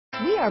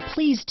We are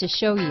pleased to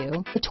show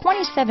you the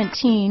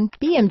 2017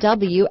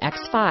 BMW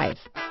X5.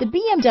 The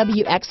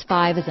BMW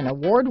X5 is an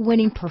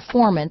award-winning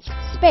performance,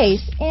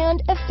 space,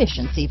 and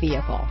efficiency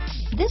vehicle.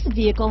 This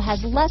vehicle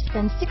has less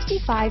than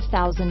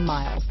 65,000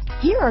 miles.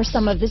 Here are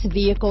some of this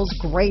vehicle's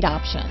great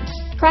options: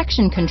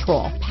 traction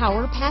control,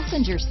 power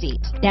passenger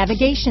seat,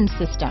 navigation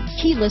system,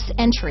 keyless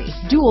entry,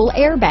 dual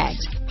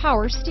airbags,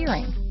 power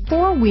steering,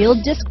 four-wheel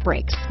disc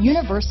brakes,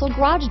 universal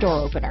garage door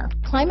opener,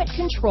 climate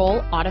control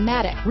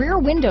automatic, rear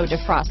window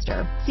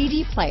defroster,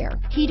 CD player,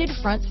 heated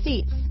front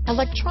seats,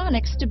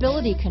 electronic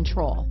stability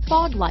control,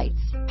 fog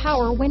lights,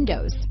 power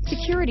windows,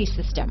 security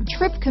system,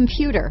 trip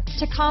computer,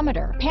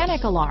 tachometer,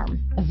 panic alarm.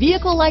 A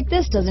vehicle like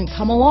this doesn't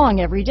come along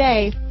every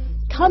day.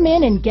 Come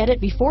in and get it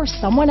before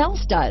someone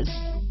else does.